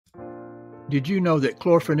Did you know that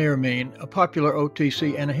chlorpheniramine, a popular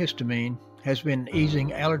OTC antihistamine, has been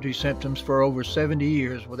easing allergy symptoms for over 70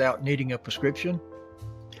 years without needing a prescription?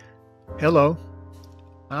 Hello,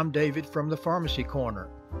 I'm David from the Pharmacy Corner.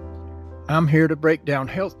 I'm here to break down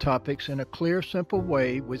health topics in a clear, simple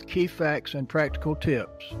way with key facts and practical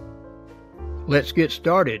tips. Let's get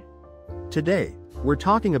started. Today, we're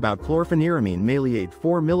talking about Chlorpheniramine Maleate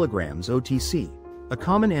 4 mg OTC, a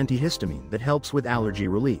common antihistamine that helps with allergy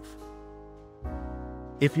relief.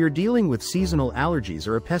 If you're dealing with seasonal allergies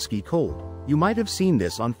or a pesky cold, you might have seen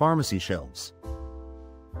this on pharmacy shelves.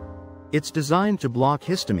 It's designed to block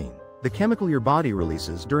histamine, the chemical your body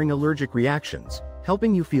releases during allergic reactions,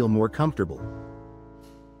 helping you feel more comfortable.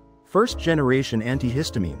 First-generation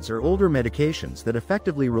antihistamines are older medications that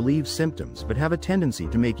effectively relieve symptoms but have a tendency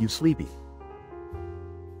to make you sleepy.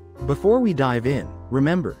 Before we dive in,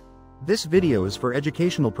 remember, this video is for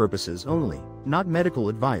educational purposes only, not medical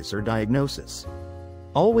advice or diagnosis.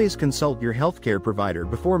 Always consult your healthcare provider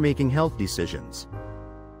before making health decisions.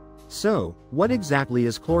 So, what exactly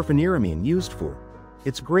is chlorpheniramine used for?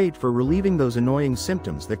 It's great for relieving those annoying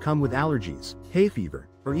symptoms that come with allergies, hay fever,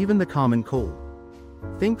 or even the common cold.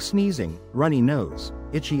 Think sneezing, runny nose,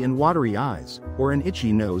 itchy and watery eyes, or an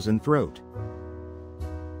itchy nose and throat.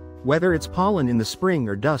 Whether it's pollen in the spring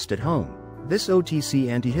or dust at home, this OTC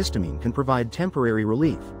antihistamine can provide temporary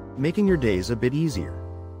relief, making your days a bit easier.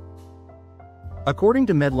 According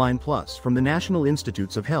to Medline Plus from the National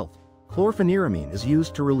Institutes of Health, chlorpheniramine is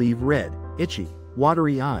used to relieve red, itchy,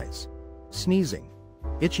 watery eyes, sneezing,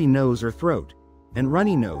 itchy nose or throat, and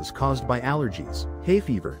runny nose caused by allergies, hay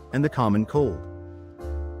fever, and the common cold.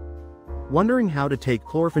 Wondering how to take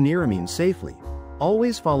chlorpheniramine safely?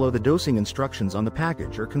 Always follow the dosing instructions on the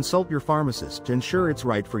package or consult your pharmacist to ensure it's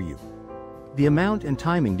right for you. The amount and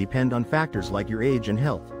timing depend on factors like your age and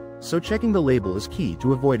health, so checking the label is key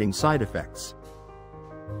to avoiding side effects.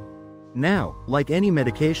 Now, like any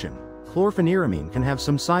medication, chlorpheniramine can have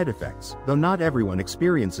some side effects, though not everyone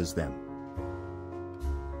experiences them.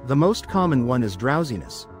 The most common one is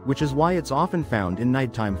drowsiness, which is why it's often found in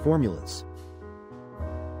nighttime formulas.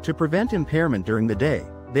 To prevent impairment during the day,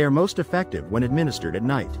 they are most effective when administered at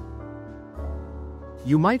night.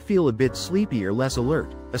 You might feel a bit sleepy or less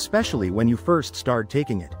alert, especially when you first start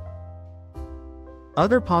taking it.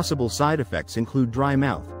 Other possible side effects include dry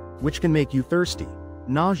mouth, which can make you thirsty,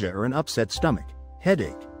 nausea or an upset stomach,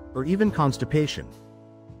 headache, or even constipation.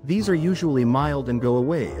 These are usually mild and go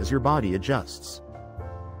away as your body adjusts.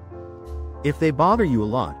 If they bother you a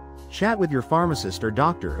lot, chat with your pharmacist or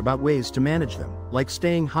doctor about ways to manage them, like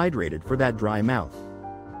staying hydrated for that dry mouth.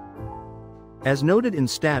 As noted in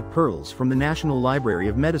Stat Pearls from the National Library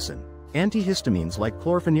of Medicine, antihistamines like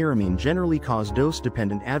chlorpheniramine generally cause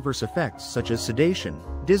dose-dependent adverse effects such as sedation,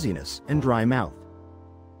 dizziness, and dry mouth.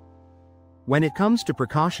 When it comes to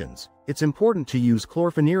precautions, it's important to use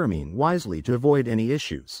chlorpheniramine wisely to avoid any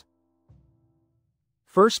issues.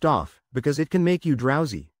 First off, because it can make you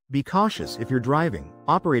drowsy, be cautious if you're driving,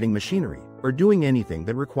 operating machinery, or doing anything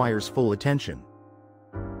that requires full attention.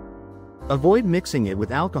 Avoid mixing it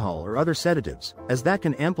with alcohol or other sedatives, as that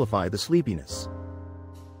can amplify the sleepiness.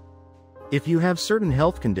 If you have certain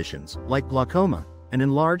health conditions, like glaucoma, an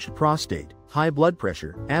enlarged prostate, high blood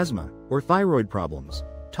pressure, asthma, or thyroid problems,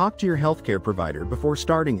 talk to your healthcare provider before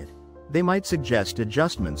starting it. They might suggest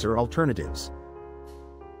adjustments or alternatives.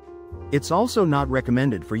 It's also not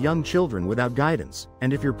recommended for young children without guidance,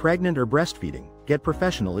 and if you're pregnant or breastfeeding, get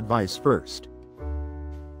professional advice first.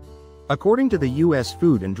 According to the U.S.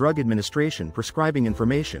 Food and Drug Administration prescribing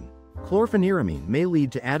information, chlorpheniramine may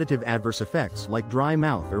lead to additive adverse effects like dry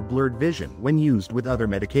mouth or blurred vision when used with other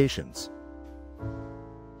medications.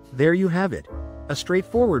 There you have it, a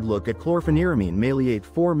straightforward look at chlorpheniramine Maleate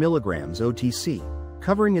 4 mg OTC,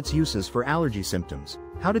 covering its uses for allergy symptoms,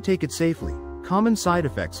 how to take it safely, common side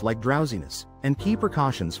effects like drowsiness, and key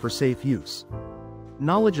precautions for safe use.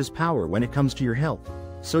 Knowledge is power when it comes to your health,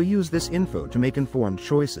 so use this info to make informed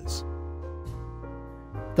choices.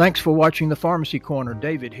 Thanks for watching the Pharmacy Corner.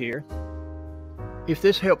 David here. If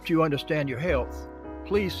this helped you understand your health,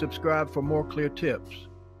 please subscribe for more clear tips.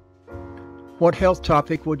 What health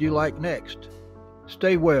topic would you like next?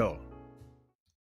 Stay well.